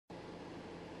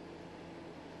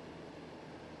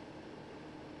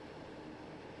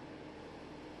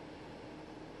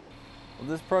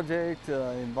This project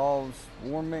involves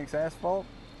warm mix asphalt,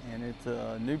 and it's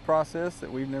a new process that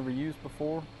we've never used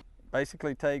before.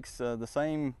 Basically takes the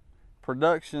same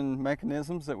production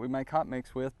mechanisms that we make hot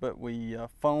mix with, but we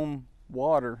foam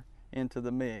water into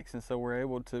the mix, and so we're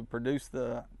able to produce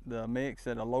the mix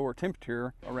at a lower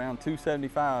temperature. Around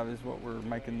 275 is what we're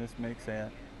making this mix at,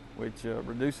 which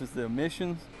reduces the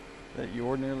emissions that you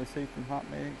ordinarily see from hot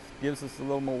mix. Gives us a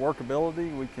little more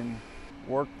workability. We can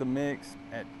work the mix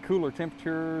at cooler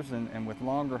temperatures and with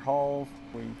longer hauls.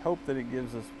 We hope that it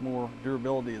gives us more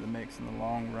durability of the mix in the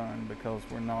long run, because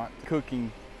we're not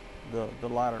cooking the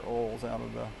lighter oils out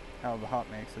of the hot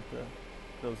mix at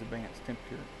those advanced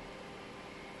temperatures.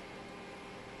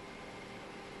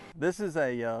 This is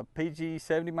a PG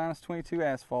 70-22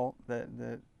 asphalt that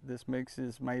this mix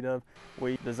is made of.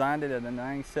 We designed it at a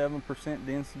 97%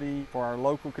 density for our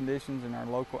local conditions and our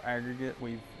local aggregate.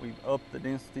 We've upped the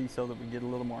density so that we get a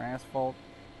little more asphalt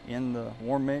in the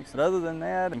warm mix. But other than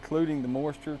that, including the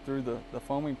moisture through the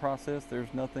foaming process,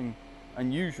 there's nothing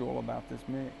unusual about this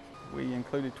mix. We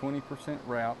included 20%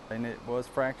 route, and it was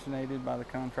fractionated by the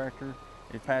contractor.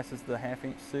 It passes the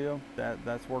half-inch seal.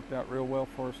 That's worked out real well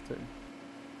for us too.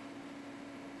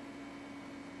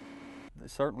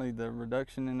 Certainly the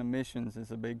reduction in emissions is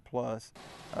a big plus.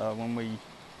 When we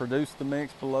produce the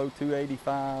mix below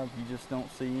 285, you just don't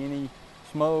see any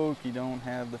smoke, you don't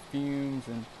have the fumes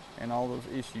and all those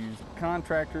issues.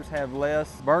 Contractors have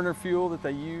less burner fuel that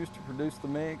they use to produce the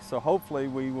mix, so hopefully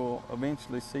we will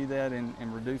eventually see that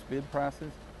in reduced bid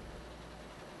prices.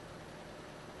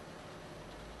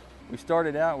 We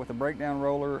started out with a breakdown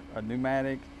roller, a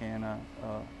pneumatic, and a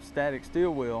static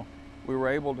steel wheel. We were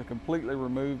able to completely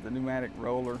remove the pneumatic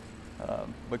roller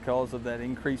because of that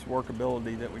increased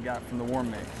workability that we got from the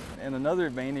warm mix. And another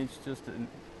advantage just in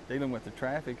dealing with the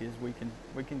traffic is we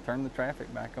can turn the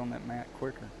traffic back on that mat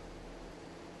quicker.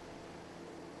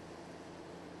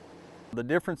 The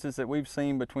differences that we've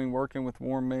seen between working with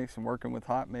warm mix and working with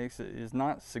hot mix is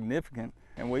not significant,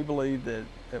 and we believe that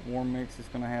warm mix is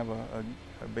going to have a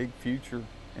big future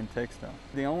in TxDOT.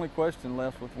 The only question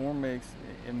left with warm mix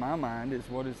in my mind is,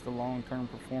 what is the long-term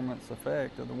performance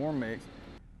effect of the warm mix?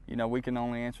 You know, we can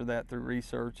only answer that through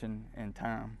research and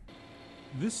time.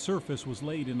 This surface was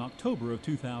laid in October of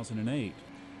 2008.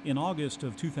 In August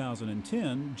of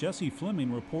 2010, Jesse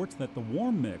Fleming reports that the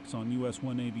warm mix on US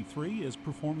 183 is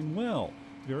performing well,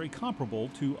 very comparable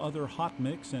to other hot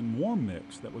mix and warm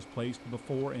mix that was placed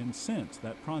before and since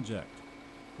that project.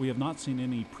 We have not seen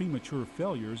any premature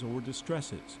failures or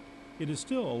distresses. It is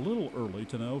still a little early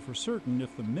to know for certain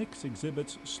if the mix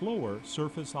exhibits slower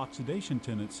surface oxidation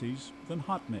tendencies than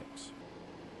hot mix.